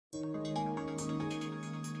Hi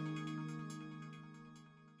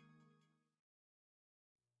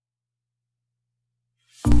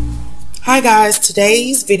guys,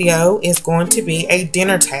 today's video is going to be a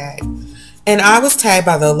dinner tag, and I was tagged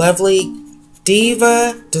by the lovely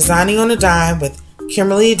Diva Designing on a Dime with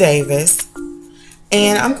Kimberly Davis,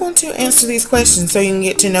 and I'm going to answer these questions so you can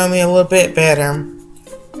get to know me a little bit better.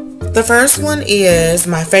 The first one is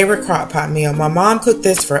my favorite crock pot meal. My mom cooked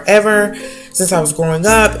this forever since I was growing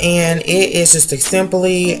up, and it is just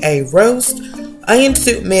simply a roast, onion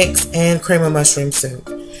soup mix, and cream of mushroom soup.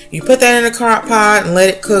 You put that in a crock pot and let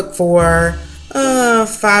it cook for 5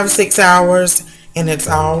 to 6 hours, and it's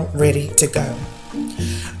all ready to go.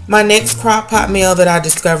 My next crock pot meal that I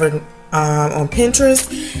discovered on Pinterest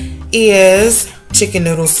is chicken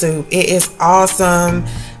noodle soup. It is awesome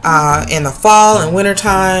in the fall and winter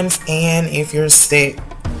times, and if you're sick.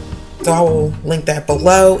 So I will link that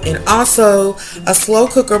below. And also a slow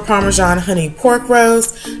cooker Parmesan honey pork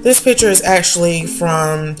roast. This picture is actually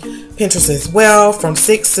from Pinterest as well, from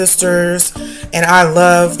Six Sisters, and I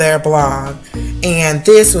love their blog. And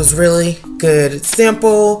this was really good. It's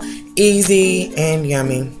simple, easy, and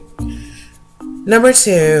yummy. Number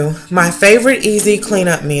 2, my favorite easy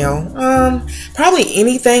cleanup meal. Probably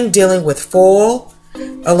anything dealing with foil,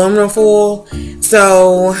 aluminum foil.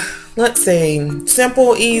 So let's see,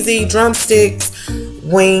 simple, easy, drumsticks,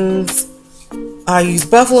 wings. I use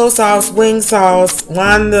buffalo sauce, wing sauce,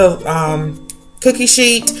 line the cookie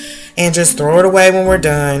sheet, and just throw it away when we're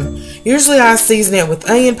done. Usually I season it with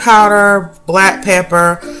onion powder, black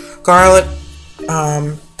pepper, garlic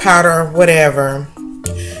powder, whatever.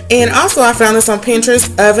 And also I found this on Pinterest,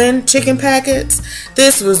 oven chicken packets.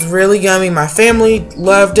 This was really yummy. My family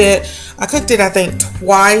loved it. I cooked it I think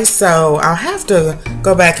twice, so I'll have to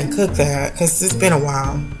go back and cook that because it's been a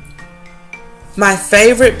while. My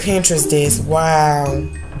favorite Pinterest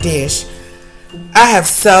dish. I have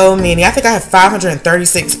so many. I think I have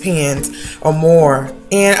 536 pins or more.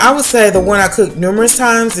 And I would say the one I cooked numerous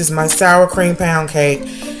times is my sour cream pound cake.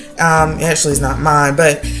 Actually, it's not mine,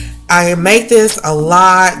 but I make this a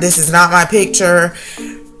lot. This is not my picture,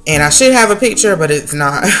 and I should have a picture, but it's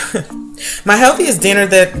not. My healthiest dinner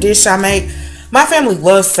dish I make, my family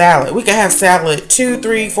loves salad. We can have salad 2,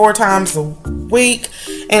 3, 4 times a week,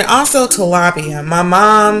 and also tilapia. My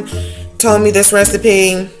mom told me this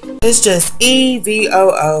recipe. It's just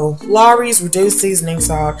EVOO, Lawry's reduced seasoning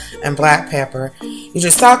salt and black pepper. You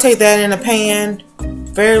just saute that in a pan,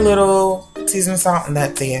 very little seasoning salt, and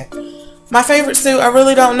that's it. My favorite soup, I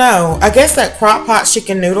really don't know. I guess that crock pot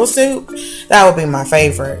chicken noodle soup, that would be my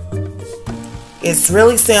favorite. It's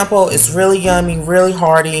really simple, it's really yummy, really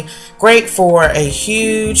hearty, great for a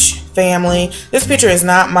huge family. This picture is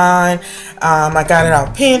not mine. I got it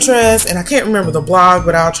off Pinterest, and I can't remember the blog,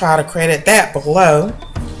 but I'll try to credit that below.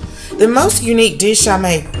 The most unique dish I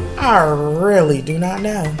make, I really do not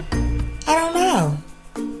know. I don't know.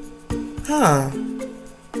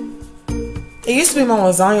 It used to be my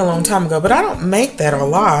lasagna a long time ago, but I don't make that a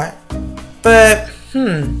lot. But,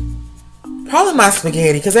 probably my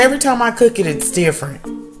spaghetti, because every time I cook it, it's different.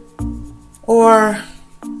 Or,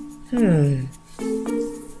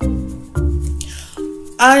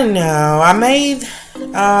 I know. I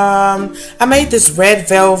made this red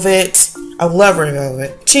velvet, I love red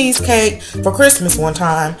velvet, cheesecake for Christmas one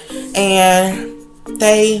time, and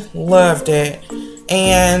they loved it.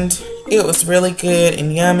 And it was really good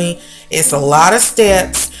and yummy. It's a lot of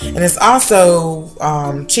steps, and it's also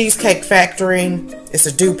Cheesecake Factory. It's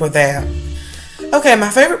a dupe of that. Okay, my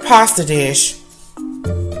favorite pasta dish.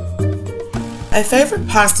 A favorite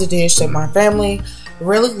pasta dish that my family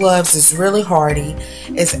really loves is really hearty.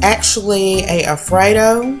 It's actually a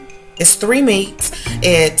Alfredo. It's 3 meats.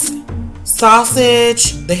 It's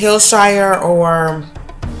sausage, the Hillshire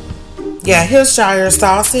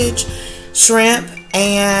sausage, shrimp,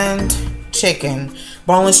 and chicken.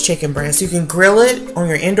 Boneless chicken breast. You can grill it on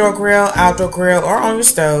your indoor grill, outdoor grill, or on your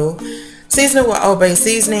stove. Season it with Old Bay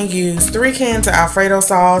seasoning. Use 3 cans of Alfredo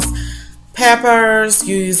sauce, peppers.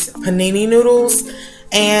 Use panini noodles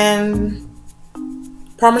and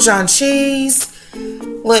Parmesan cheese.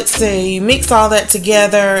 Let's see. Mix all that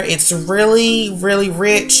together. It's really, really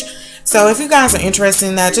rich. So if you guys are interested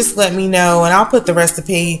in that, just let me know, and I'll put the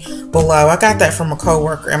recipe below. I got that from a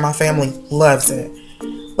coworker, and my family loves it.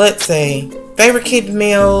 Let's see. Favorite kid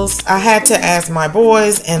meals, I had to ask my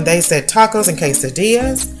boys, and they said tacos and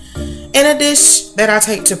quesadillas. And a dish that I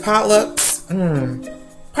take to potlucks,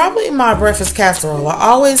 probably my breakfast casserole. I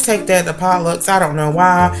always take that to potlucks. I don't know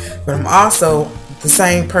why, but I'm also the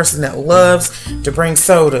same person that loves to bring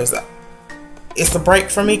sodas. It's a break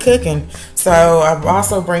for me cooking, so I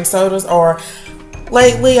also bring sodas. Or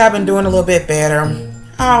lately I've been doing a little bit better.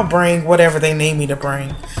 I'll bring whatever they need me to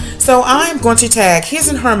bring. So I'm going to tag His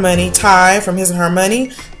and Her Money, Ty from His and Her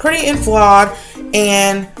Money, Pretty and Flawed,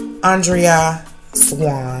 and Andrea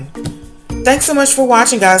Swan. Thanks so much for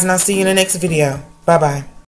watching, guys, and I'll see you in the next video. Bye-bye.